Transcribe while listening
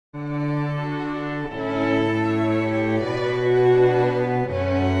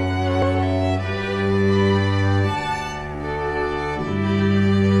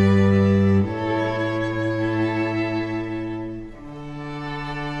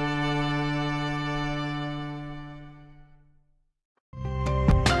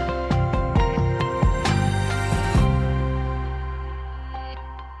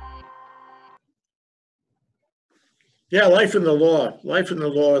Yeah, life in the law. Life in the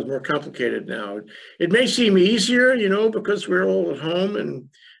law is more complicated now. It may seem easier, because we're all at home and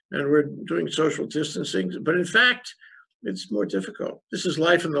we're doing social distancing, but in fact, it's more difficult. This is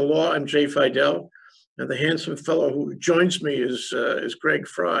Life in the Law. I'm Jay Fidell, and the handsome fellow who joins me is Greg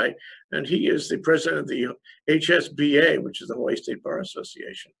Frey, and he is the president of the HSBA, which is the Hawaii State Bar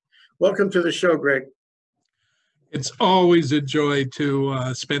Association. Welcome to the show, Greg. It's always a joy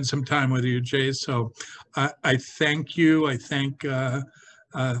to spend some time with you, Jay. So I thank you. I thank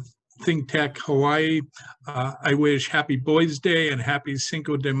ThinkTech Hawaii. I wish happy Boys Day and happy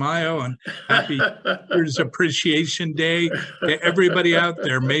Cinco de Mayo and happy Teachers Appreciation Day to everybody out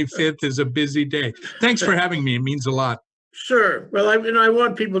there. May 5th is a busy day. Thanks for having me. It means a lot. Sure. Well, I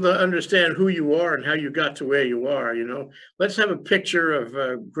want people to understand who you are and how you got to where you are. Let's have a picture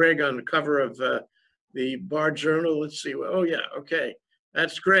of Greg on the cover of the Bar Journal. Let's see. Oh, yeah. Okay.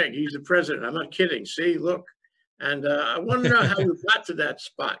 That's Greg. He's the president. I'm not kidding. See, look. And I want to know how you got to that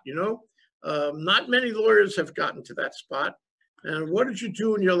spot. Not many lawyers have gotten to that spot. And what did you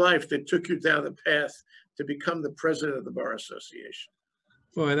do in your life that took you down the path to become the president of the Bar Association?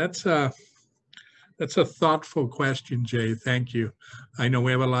 Boy, that's a thoughtful question, Jay. Thank you. I know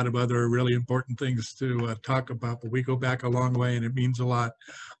we have a lot of other really important things to talk about, but we go back a long way and it means a lot.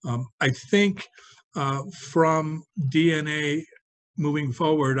 I think from DNA moving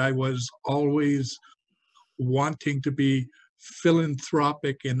forward, I was always wanting to be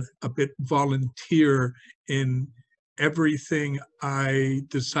philanthropic and a bit volunteer in everything I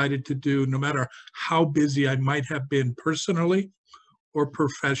decided to do, no matter how busy I might have been personally or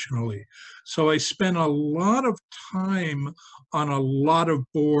professionally. So I spent a lot of time on a lot of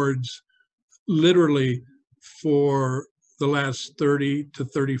boards, literally for the last 30 to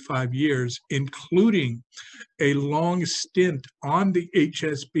 35 years, including a long stint on the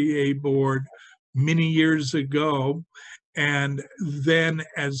HSBA board many years ago. And then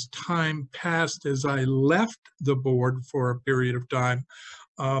as time passed, as I left the board for a period of time,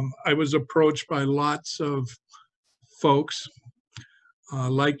 I was approached by lots of folks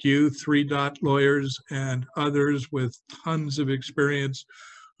like you, 3-Dot lawyers and others with tons of experience,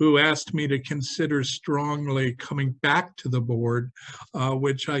 who asked me to consider strongly coming back to the board,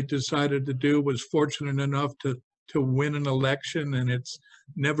 which I decided to do. Was fortunate enough to win an election, and it's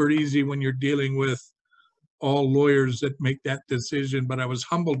never easy when you're dealing with all lawyers that make that decision, but I was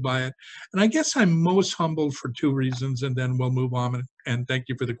humbled by it. And I guess I'm most humbled for two reasons, and then we'll move on, and thank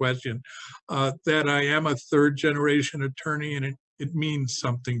you for the question, that I am a third-generation attorney, and it means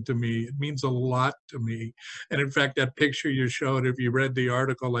something to me. It means a lot to me. And in fact, that picture you showed, if you read the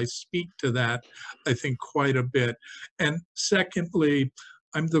article, I speak to that, I think, quite a bit. And secondly,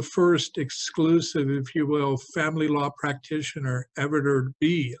 I'm the first exclusive, if you will, family law practitioner ever to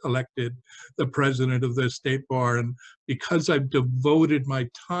be elected the president of the state bar. And because I've devoted my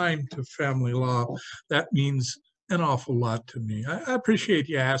time to family law, that means an awful lot to me. I appreciate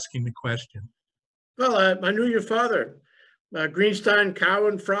you asking the question. Well, I knew your father. Greenstein,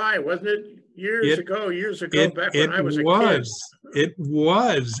 Cowan, Frey, wasn't it? Years ago, back when I was a kid. It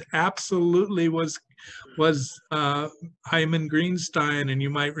was, absolutely was Hyman Greenstein, and you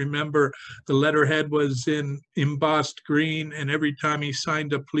might remember the letterhead was in embossed green, and every time he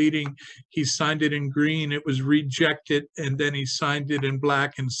signed a pleading, he signed it in green. It was rejected, and then he signed it in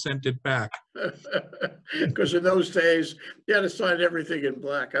black and sent it back. Because in those days, you had to sign everything in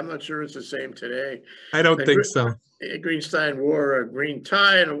black. I'm not sure it's the same today. I don't think so. Greenstein wore a green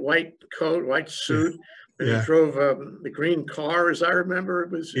tie and a white coat, white suit. And he drove the green car, as I remember.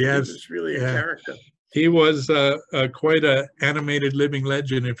 He was really a character. He was quite an animated living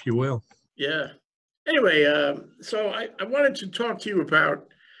legend, if you will. Yeah. Anyway, so I wanted to talk to you about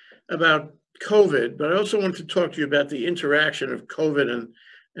COVID, but I also wanted to talk to you about the interaction of COVID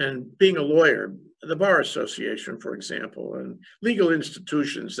and being a lawyer, the Bar Association, for example, and legal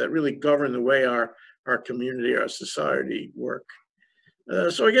institutions that really govern the way our community, our society work.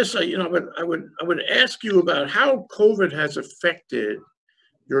 So I guess I would ask you about how COVID has affected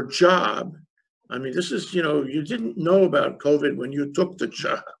your job. I mean, this is, you didn't know about COVID when you took the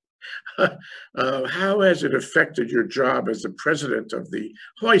job. How has it affected your job as the president of the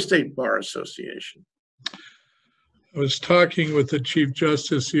Hawaii State Bar Association? I was talking with the Chief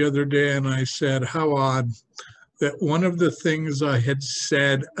Justice the other day, and I said, how odd that one of the things I had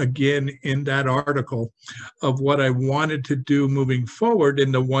said again in that article of what I wanted to do moving forward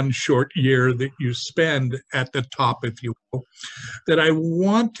in the one short year that you spend at the top, if you will, that I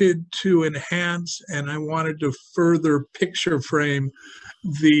wanted to enhance and I wanted to further picture frame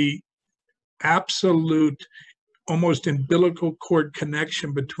the absolute almost umbilical cord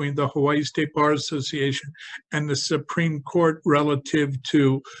connection between the Hawaii State Bar Association and the Supreme Court relative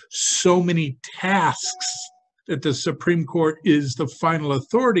to so many tasks that the Supreme Court is the final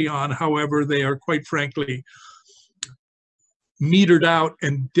authority on. However, they are quite frankly metered out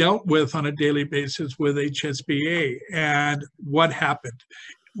and dealt with on a daily basis with HSBA. And what happened?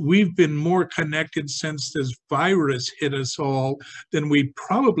 We've been more connected since this virus hit us all than we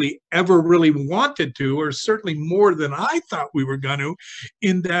probably ever really wanted to, or certainly more than I thought we were going to,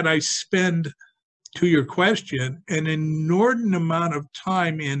 in that I spend, to your question, an inordinate amount of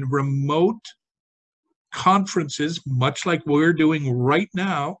time in remote conferences, much like we're doing right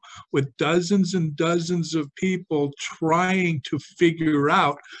now, with dozens and dozens of people trying to figure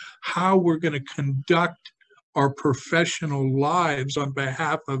out how we're going to conduct our professional lives on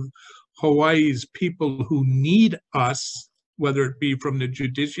behalf of Hawaii's people who need us, whether it be from the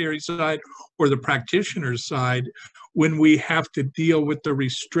judiciary side or the practitioner side, when we have to deal with the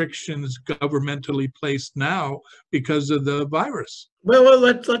restrictions governmentally placed now because of the virus. Well,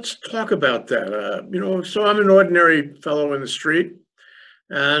 let's talk about that. So I'm an ordinary fellow in the street,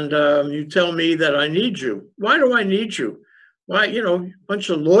 and you tell me that I need you. Why do I need you? Why, a bunch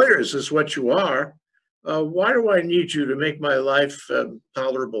of lawyers is what you are. Why do I need you to make my life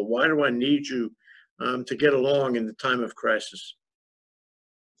tolerable? Why do I need you to get along in the time of crisis?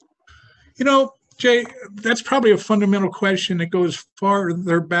 Jay, that's probably a fundamental question that goes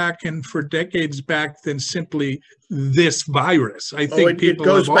farther back and for decades back than simply this virus. I think people it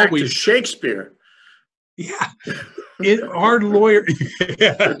goes have back always to Shakespeare. Yeah, our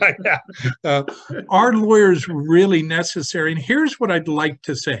lawyers really necessary. And here's what I'd like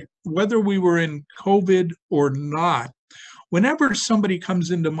to say: whether we were in COVID or not, whenever somebody comes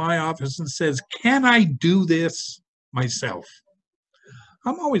into my office and says, "Can I do this myself?"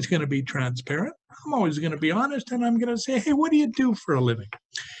 I'm always going to be transparent. I'm always going to be honest, and I'm going to say, "Hey, what do you do for a living?"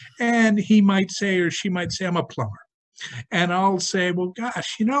 And he might say, or she might say, "I'm a plumber." And I'll say, "Well,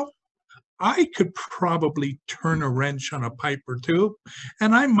 gosh, I could probably turn a wrench on a pipe or two,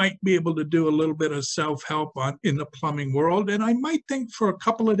 and I might be able to do a little bit of self-help in the plumbing world. And I might think for a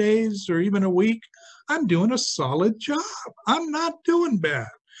couple of days or even a week, I'm doing a solid job. I'm not doing bad."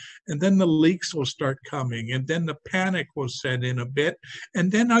 And then the leaks will start coming, and then the panic will set in a bit,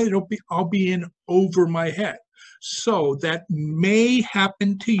 and then I'll be in over my head. So that may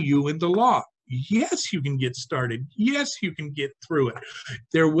happen to you in the law. Yes, you can get started. Yes, you can get through it.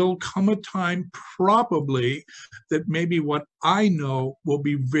 There will come a time probably that maybe what I know will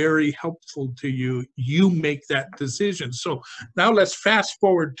be very helpful to you. You make that decision. So now let's fast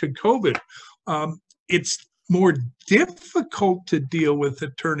forward to COVID. It's more difficult to deal with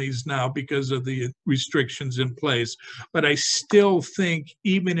attorneys now because of the restrictions in place. But I still think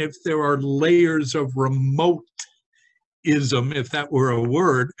even if there are layers of remote ism, if that were a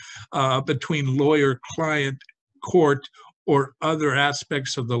word, between lawyer, client, court, or other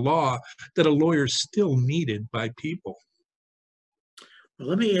aspects of the law, that a lawyer is still needed by people. Well,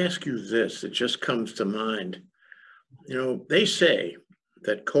 let me ask you this. It just comes to mind. They say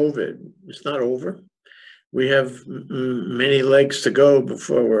that COVID is not over. We have many legs to go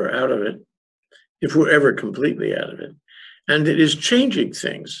before we're out of it, if we're ever completely out of it. And it is changing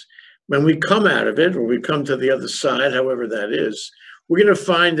things. When we come out of it, or we come to the other side, however that is, we're going to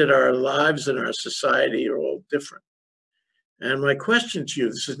find that our lives and our society are all different. And my question to you,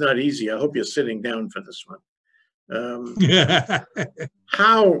 this is not easy. I hope you're sitting down for this one.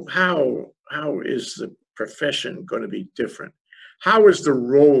 How is the profession going to be different? How is the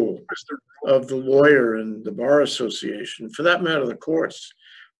role of the lawyer and the bar association, for that matter, the courts,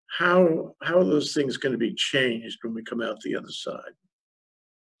 how are those things going to be changed when we come out the other side?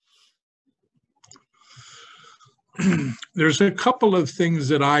 There's a couple of things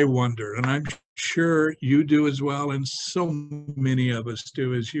that I wonder, and I'm sure you do as well, and so many of us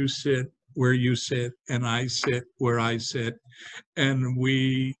do, as you sit where you sit and I sit where I sit, and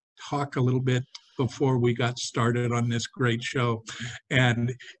we talk a little bit before we got started on this great show,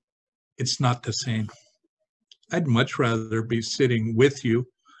 and it's not the same. I'd much rather be sitting with you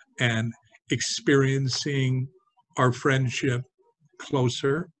and experiencing our friendship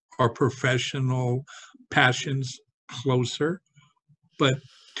closer, our professional passions closer. But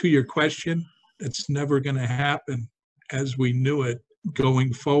to your question, that's never going to happen as we knew it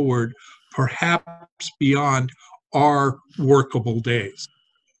going forward, perhaps beyond our workable days.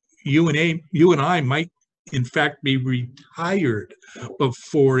 You and I might, in fact, be retired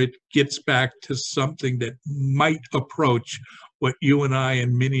before it gets back to something that might approach what you and I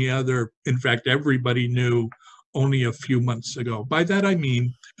and many other, in fact, everybody knew only a few months ago. By that, I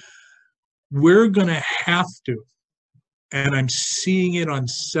mean, we're going to have to, And I'm seeing it on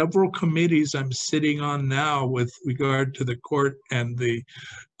several committees I'm sitting on now with regard to the court and the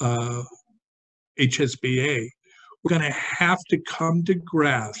HSBA. We're going to have to come to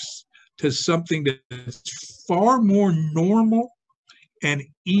grasp to something that's far more normal and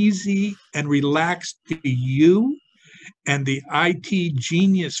easy and relaxed to you and the IT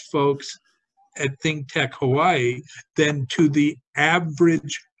genius folks at ThinkTech Hawaii than to the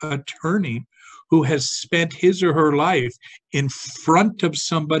average attorney who has spent his or her life in front of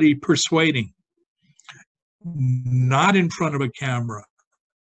somebody persuading, not in front of a camera,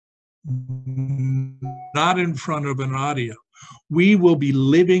 not in front of an audio. We will be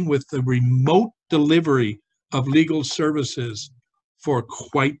living with the remote delivery of legal services for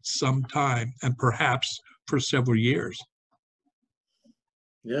quite some time, and perhaps for several years.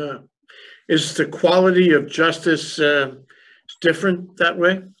 Yeah. Is the quality of justice different that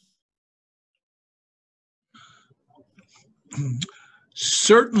way?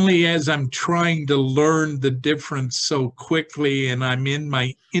 Certainly, as I'm trying to learn the difference so quickly and I'm in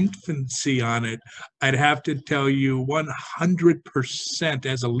my infancy on it, I'd have to tell you 100%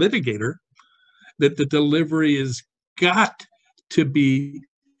 as a litigator that the delivery has got to be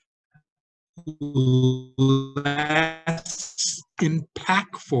less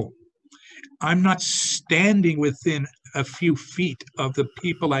impactful. I'm not standing within a few feet of the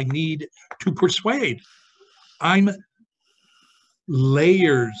people I need to persuade. I'm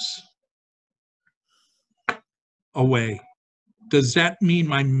layers away. Does that mean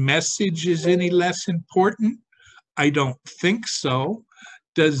my message is any less important? I don't think so.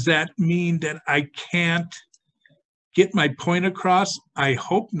 Does that mean that I can't get my point across? I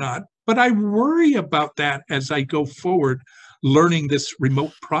hope not. But I worry about that as I go forward, learning this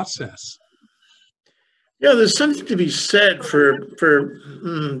remote process. Yeah, there's something to be said for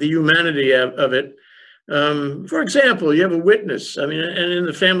the humanity of it. For example, you have a witness. I mean, and in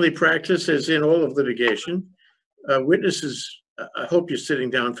the family practice, as in all of litigation, witnesses, I hope you're sitting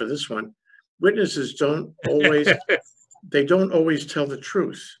down for this one, witnesses don't always, they don't always tell the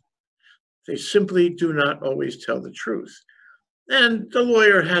truth. They simply do not always tell the truth. And the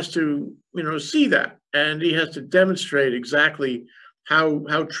lawyer has to, see that, and he has to demonstrate exactly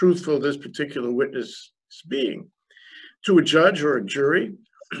how truthful this particular witness is being to a judge or a jury.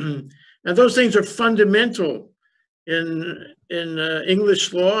 And those things are fundamental in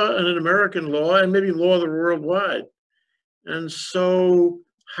English law and in American law and maybe law worldwide. And so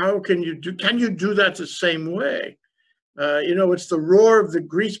how can you do that the same way? It's the roar of the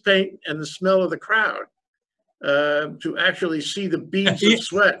grease paint and the smell of the crowd to actually see the beads of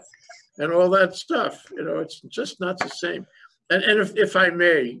sweat and all that stuff. It's just not the same. And if I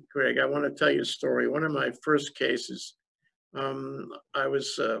may, Greg, I want to tell you a story. One of my first cases, I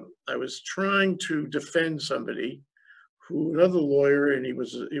was trying to defend somebody another lawyer, and he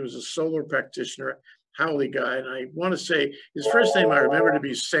was a solar practitioner, Howley guy. And I want to say his first name I remember to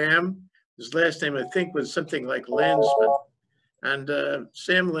be Sam. His last name I think was something like Landsman. And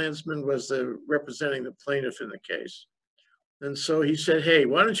Sam Landsman was representing the plaintiff in the case. And so he said, "Hey,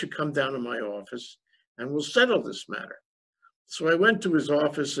 why don't you come down to my office and we'll settle this matter?" So I went to his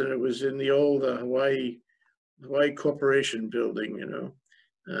office, and it was in the old Hawaii Corporation building,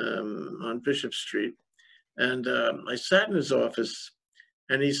 on Bishop Street. And I sat in his office,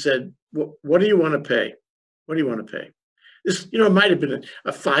 and he said, "What do you want to pay? What do you want to pay?" This, it might have been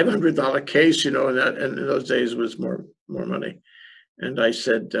a $500 case, and in those days it was more money. And I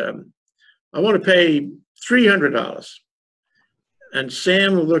said, "I want to pay $300. And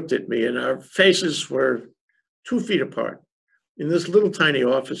Sam looked at me, and our faces were 2 feet apart in this little tiny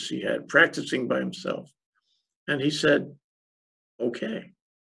office he had, practicing by himself. And he said, "Okay."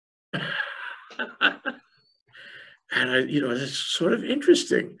 And it's sort of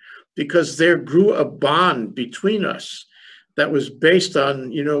interesting, because there grew a bond between us that was based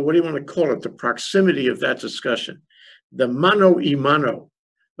on, what do you want to call it? The proximity of that discussion, the mano y mano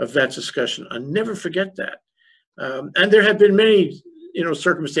of that discussion. I'll never forget that. And there have been many,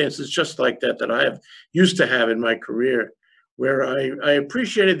 circumstances just like that I have used to have in my career, where I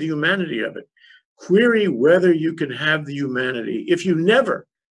appreciated the humanity of it. Query whether you can have the humanity if you never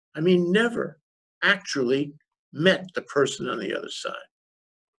actually met the person on the other side.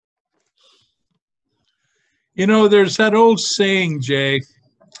 There's that old saying, Jay,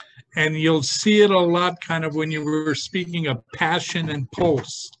 and you'll see it a lot kind of when you were speaking of passion and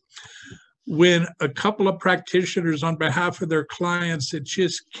pulse. When a couple of practitioners on behalf of their clients that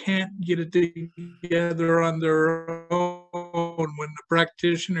just can't get it together on their own, when the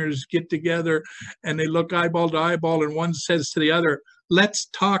practitioners get together and they look eyeball to eyeball and one says to the other, "Let's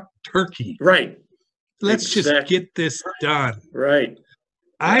talk turkey." Right. let's just get this done. Right.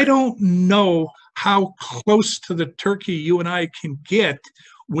 I don't know how close to the turkey you and I can get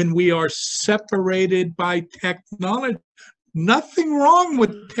when we are separated by technology. Nothing wrong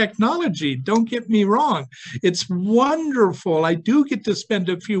with technology. Don't get me wrong. It's wonderful. I do get to spend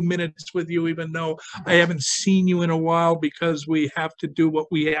a few minutes with you, even though I haven't seen you in a while because we have to do what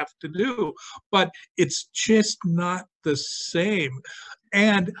we have to do. But it's just not the same.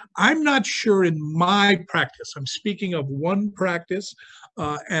 And I'm not sure in my practice, I'm speaking of one practice,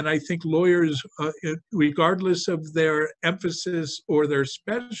 and I think lawyers, regardless of their emphasis or their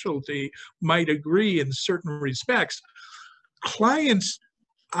specialty, might agree in certain respects. Clients,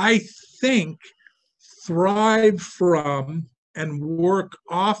 I think, thrive from and work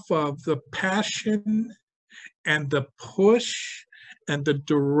off of the passion and the push and the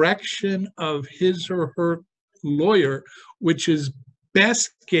direction of his or her lawyer, which is best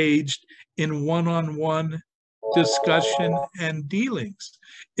gauged in one-on-one discussion and dealings.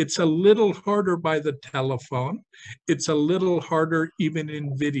 It's a little harder by the telephone. It's a little harder even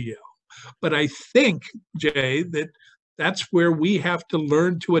in video. But I think, Jay, that's where we have to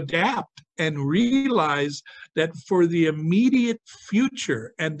learn to adapt and realize that for the immediate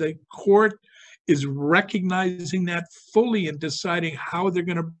future, and the court is recognizing that fully and deciding how they're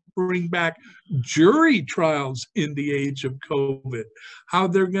going to bring back jury trials in the age of COVID, how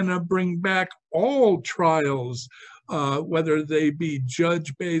they're going to bring back all trials, whether they be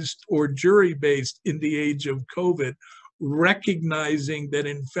judge-based or jury-based in the age of COVID, recognizing that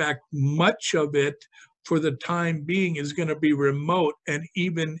in fact much of it for the time being is going to be remote, and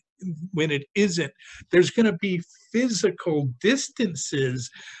even when it isn't, there's going to be physical distances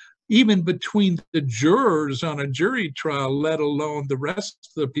even between the jurors on a jury trial, let alone the rest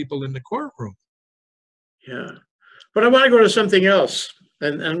of the people in the courtroom. Yeah, but I want to go to something else,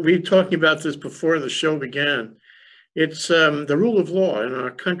 and we were talking about this before the show began. It's the rule of law in our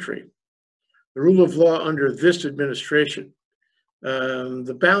country, the rule of law under this administration.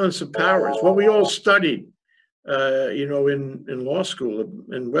 The balance of powers, what we all studied, in law school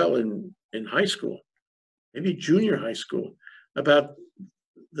and in high school, maybe junior high school, about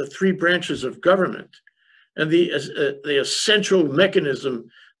the three branches of government and the essential mechanism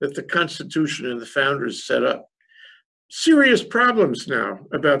that the Constitution and the founders set up. Serious problems now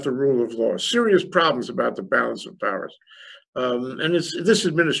about the rule of law, serious problems about the balance of powers. And this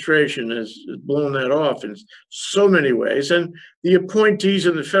administration has blown that off in so many ways. And the appointees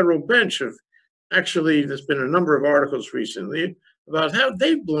in the federal bench have actually, there's been a number of articles recently about how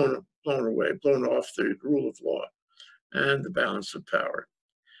they've blown off the rule of law and the balance of power.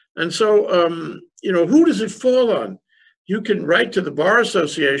 And so, who does it fall on? You can write to the bar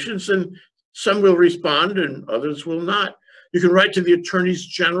associations, and some will respond and others will not. You can write to the attorneys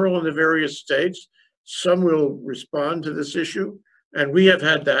general in the various states. Some will respond to this issue, and we have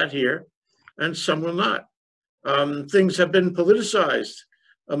had that here, and some will not. Things have been politicized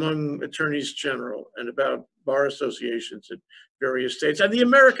among attorneys general and about bar associations in various states, and the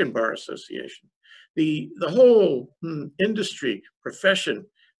American Bar Association. The whole industry, profession,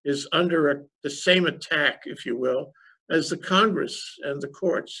 is under the same attack, if you will, as the Congress and the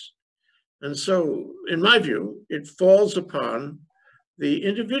courts. And so, in my view, it falls upon the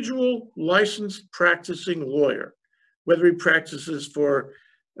individual licensed practicing lawyer, whether he practices for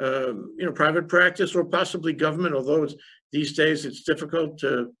private practice or possibly government, although these days it's difficult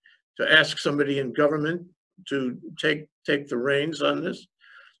to ask somebody in government to take the reins on this.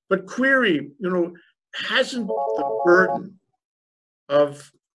 But query, hasn't the burden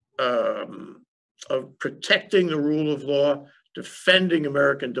of protecting the rule of law, defending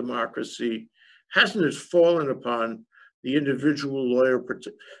American democracy, hasn't it fallen upon the individual lawyer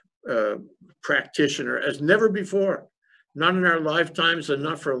practitioner as never before? Not in our lifetimes and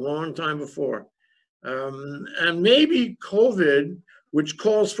not for a long time before. And maybe COVID, which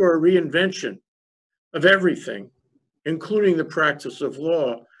calls for a reinvention of everything, including the practice of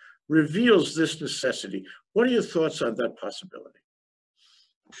law, reveals this necessity. What are your thoughts on that possibility?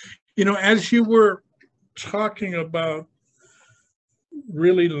 As you were talking about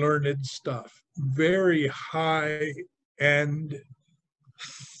really learned stuff, very high and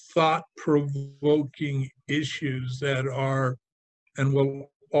thought-provoking issues that are and will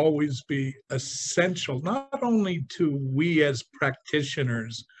always be essential, not only to we as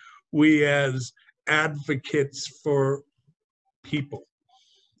practitioners, we as advocates for people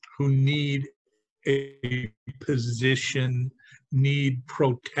who need a position, need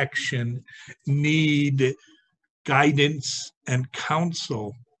protection, need guidance and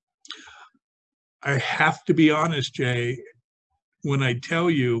counsel. I have to be honest, Jay, when I tell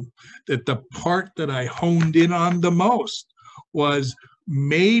you that the part that I honed in on the most was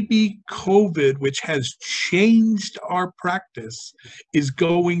maybe COVID, which has changed our practice, is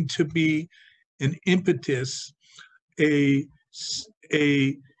going to be an impetus, a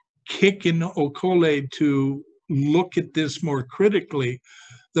kick in Okole to look at this more critically.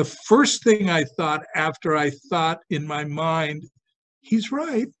 The first thing I thought after I thought in my mind, he's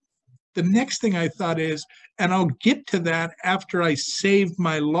right. The next thing I thought is, and I'll get to that after I save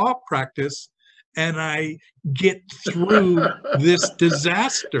my law practice and I get through this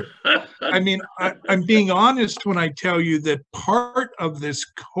disaster. I mean, I'm being honest when I tell you that part of this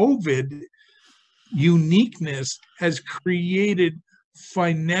COVID uniqueness has created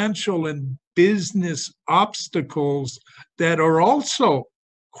financial and business obstacles that are also,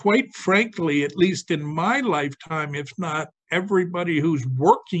 quite frankly, at least in my lifetime, if not everybody who's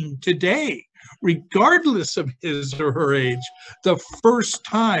working today, regardless of his or her age, the first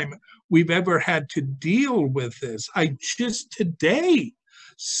time we've ever had to deal with this. I just today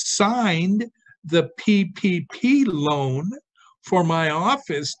signed the PPP loan for my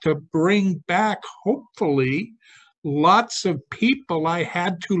office to bring back, hopefully, lots of people I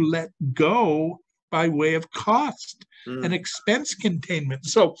had to let go by way of cost and expense containment.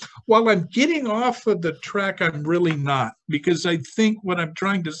 So while I'm getting off of the track, I'm really not, because I think what I'm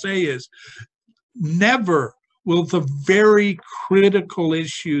trying to say is never will the very critical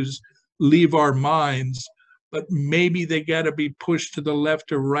issues leave our minds, but maybe they got to be pushed to the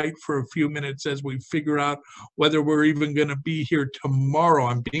left or right for a few minutes as we figure out whether we're even going to be here tomorrow.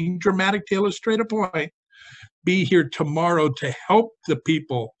 I'm being dramatic to illustrate a point. Be here tomorrow to help the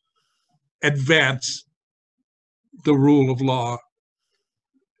people advance the rule of law,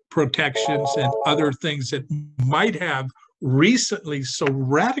 protections, and other things that might have recently so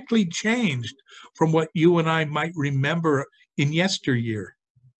radically changed from what you and I might remember in yesteryear.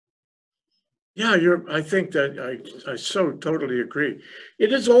 Yeah, I think that I so totally agree.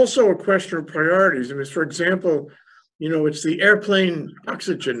 It is also a question of priorities. I mean, for example, it's the airplane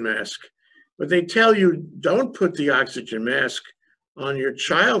oxygen mask, but they tell you don't put the oxygen mask on your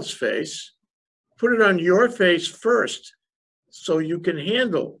child's face, put it on your face first so you can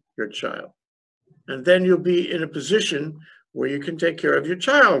handle your child. And then you'll be in a position where you can take care of your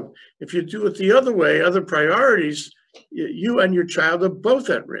child. If you do it the other way, other priorities, you and your child are both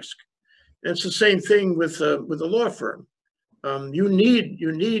at risk. And it's the same thing with a law firm. You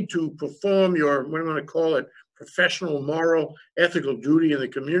need to perform your, what do you want to call it, professional, moral, ethical duty in the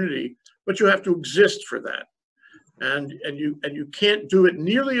community, but you have to exist for that. And you can't do it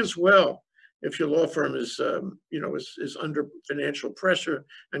nearly as well if your law firm is under financial pressure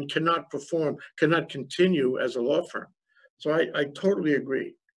and cannot continue as a law firm. So I totally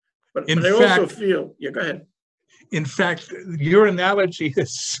agree. But I also feel, yeah, go ahead. In fact, your analogy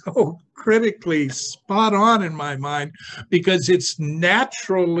is so critically spot on in my mind, because it's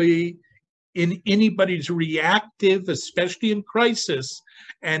naturally in anybody's reactive, especially in crisis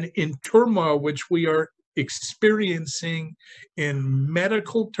and in turmoil, which we are experiencing in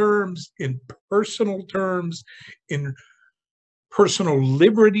medical terms, in personal terms, in personal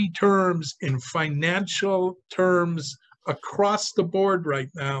liberty terms, in financial terms, across the board right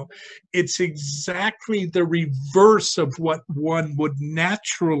now. It's exactly the reverse of what one would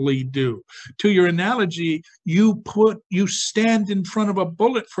naturally do. To your analogy, you stand in front of a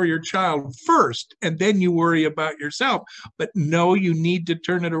bullet for your child first, and then you worry about yourself. But no, you need to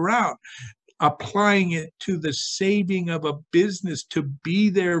turn it around. Applying it to the saving of a business, to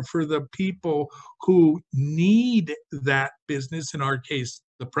be there for the people who need that business, in our case,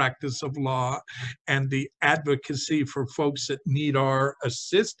 the practice of law, and the advocacy for folks that need our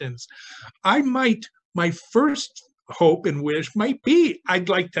assistance. My first hope and wish might be, I'd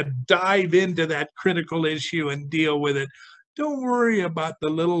like to dive into that critical issue and deal with it. Don't worry about the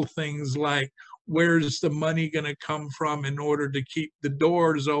little things like, where's the money going to come from in order to keep the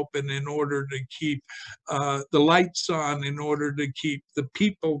doors open, in order to keep the lights on, in order to keep the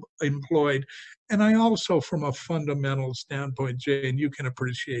people employed. And I also, from a fundamental standpoint, Jay, and you can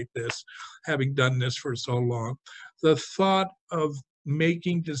appreciate this, having done this for so long, the thought of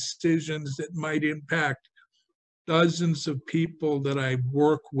making decisions that might impact dozens of people that I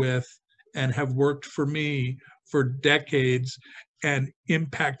work with and have worked for me for decades, and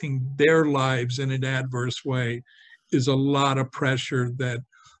impacting their lives in an adverse way is a lot of pressure that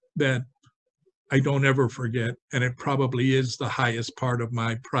I don't ever forget. And it probably is the highest part of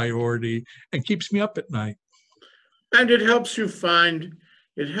my priority and keeps me up at night. And it helps you find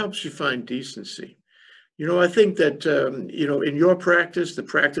decency. I think that, in your practice, the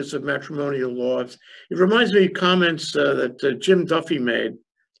practice of matrimonial law, it reminds me of comments that Jim Duffy made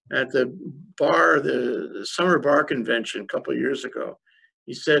at the summer bar convention a couple of years ago.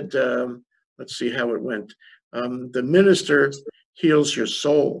 He said, let's see how it went. The minister heals your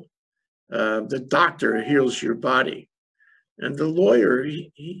soul. The doctor heals your body. And the lawyer,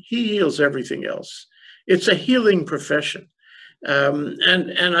 he heals everything else. It's a healing profession.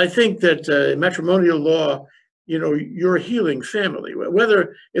 And I think that matrimonial law, you're a healing family.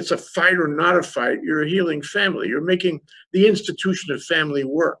 Whether it's a fight or not a fight, you're a healing family. You're making the institution of family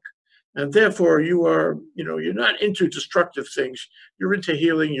work. And therefore, you're not into destructive things. You're into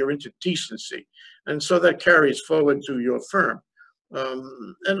healing, you're into decency. And so that carries forward to your firm.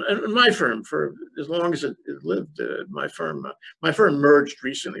 And my firm, for as long as it lived, my firm merged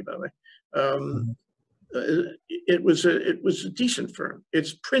recently, by the way. It was a decent firm.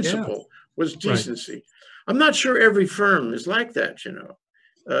 Its principle was decency. Right. I'm not sure every firm is like that.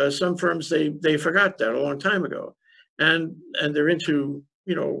 Some firms they forgot that a long time ago, and they're into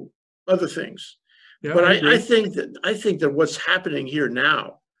other things. Yeah, but I think that what's happening here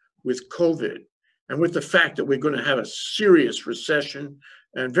now with COVID and with the fact that we're going to have a serious recession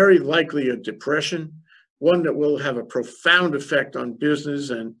and very likely a depression, one that will have a profound effect on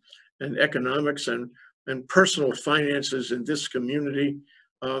business and economics and personal finances in this community,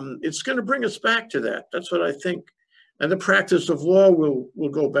 it's going to bring us back to that. That's what I think. And the practice of law will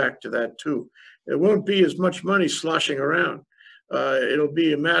go back to that too. It won't be as much money sloshing around. It'll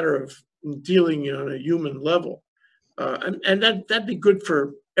be a matter of dealing on a human level. And that'd be good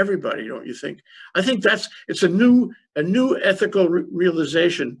for everybody, don't you think? I think it's a new ethical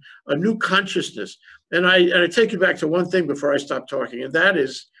realization, a new consciousness. And I take you back to one thing before I stop talking, and that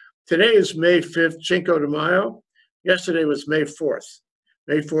is, today is May 5th, Cinco de Mayo. Yesterday was May 4th.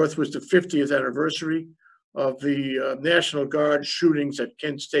 May 4th was the 50th anniversary of the National Guard shootings at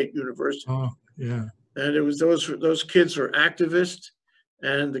Kent State University. Oh, yeah. And it was those kids were activists,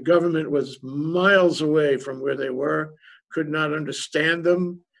 and the government was miles away from where they were, could not understand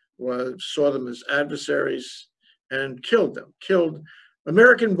them, saw them as adversaries, and killed them. Killed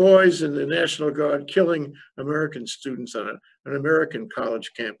American boys in the National Guard, killing American students on an American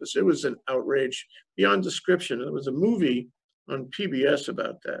college campus. It was an outrage beyond description. There was a movie on PBS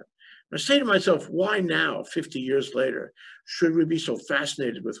about that. I say to myself, why now, 50 years later, should we be so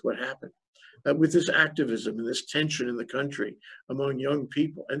fascinated with what happened, with this activism and this tension in the country among young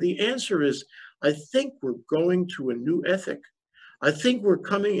people? And the answer is, I think we're going to a new ethic. I think we're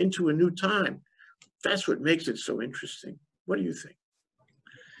coming into a new time. That's what makes it so interesting. What do you think?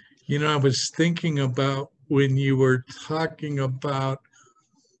 I was thinking about when you were talking about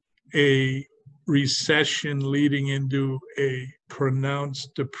a recession leading into a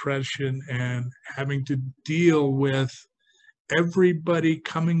pronounced depression and having to deal with everybody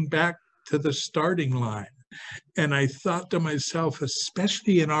coming back to the starting line. And I thought to myself,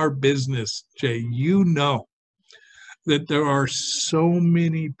 especially in our business, Jay, that there are so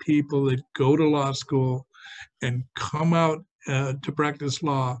many people that go to law school and come out to practice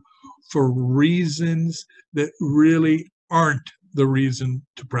law for reasons that really aren't the reason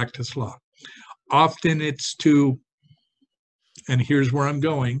to practice law. Often it's and here's where I'm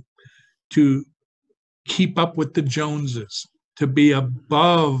going, to keep up with the Joneses, to be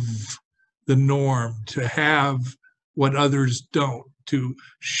above the norm, to have what others don't, to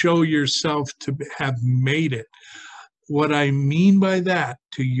show yourself to have made it. What I mean by that,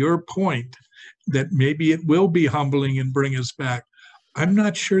 to your point, that maybe it will be humbling and bring us back, I'm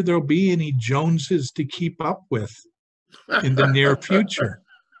not sure there'll be any Joneses to keep up with in the near future.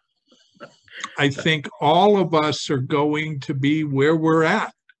 I think all of us are going to be where we're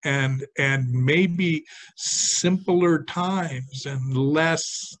at, and maybe simpler times and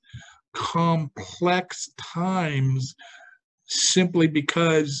less complex times, simply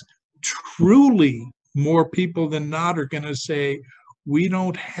because truly more people than not are going to say, we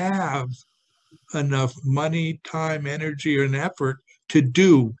don't have enough money, time, energy, and effort to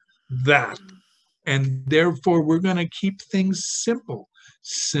do that. And therefore, we're going to keep things simple.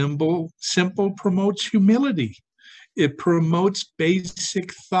 Simple promotes humility. It promotes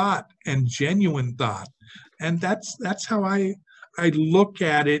basic thought and genuine thought. And that's how I look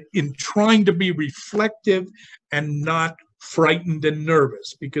at it, in trying to be reflective and not frightened and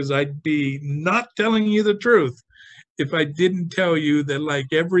nervous, because I'd be not telling you the truth if I didn't tell you that, like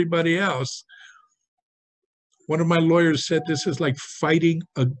everybody else, one of my lawyers said this is like fighting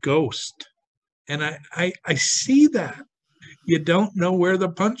a ghost. And I see that. You don't know where the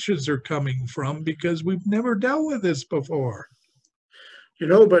punches are coming from because we've never dealt with this before.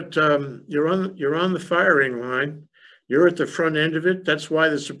 But you're on the firing line. You're at the front end of it. That's why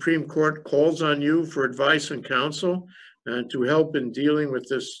the Supreme Court calls on you for advice and counsel and to help in dealing with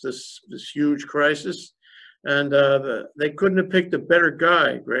this huge crisis. And they couldn't have picked a better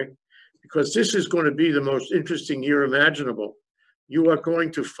guy, Greg, because this is going to be the most interesting year imaginable. You are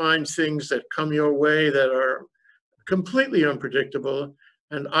going to find things that come your way that are completely unpredictable.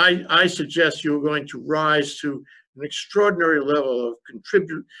 And I suggest you're going to rise to an extraordinary level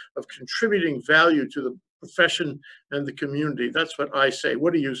of contributing value to the profession and the community. That's what I say.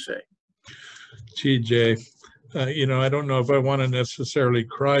 What do you say? Gee, Jay, I don't know if I want to necessarily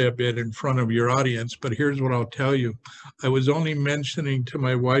cry a bit in front of your audience, but here's what I'll tell you. I was only mentioning to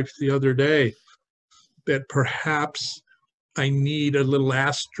my wife the other day that perhaps I need a little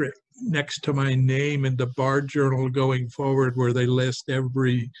asterisk next to my name in the Bar Journal going forward, where they list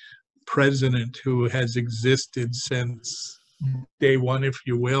every president who has existed since day one, if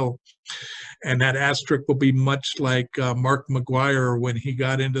you will. And that asterisk will be much like Mark McGwire when he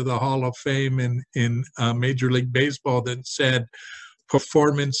got into the Hall of Fame in Major League Baseball, that said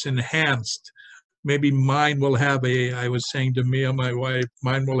performance enhanced. Maybe mine will have I was saying to Mia, my wife,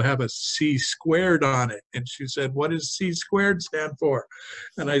 mine will have a C squared on it. And she said, what does C squared stand for?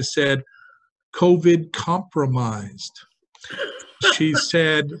 And I said, COVID compromised. She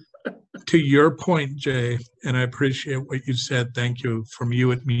said, to your point, Jay, and I appreciate what you said, thank you. From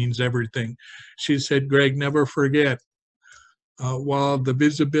you, it means everything. She said, Greg, never forget, while the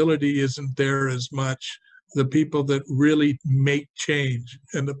visibility isn't there as much, the people that really make change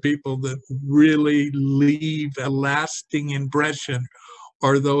and the people that really leave a lasting impression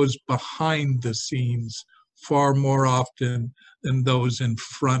are those behind the scenes far more often than those in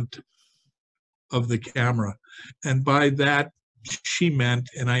front of the camera. And by that, she meant,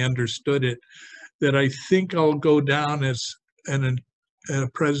 and I understood it, that I think I'll go down as a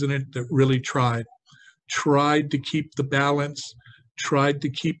president that really tried to keep the balance, tried to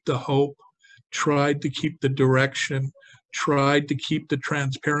keep the hope, tried to keep the direction, tried to keep the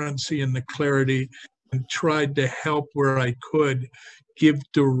transparency and the clarity, and tried to help where I could give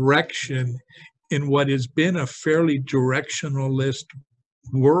direction in what has been a fairly directionalist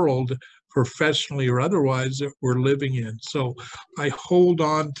world, professionally or otherwise, that we're living in. So I hold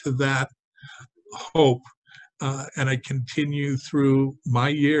on to that hope, and I continue through my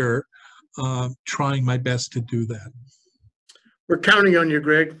year trying my best to do that. We're counting on you,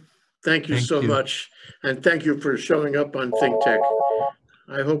 Greg. Thank you so much. And thank you for showing up on ThinkTech.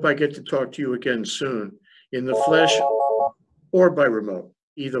 I hope I get to talk to you again soon, in the flesh or by remote,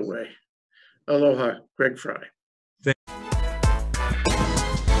 either way. Aloha, Greg Frey.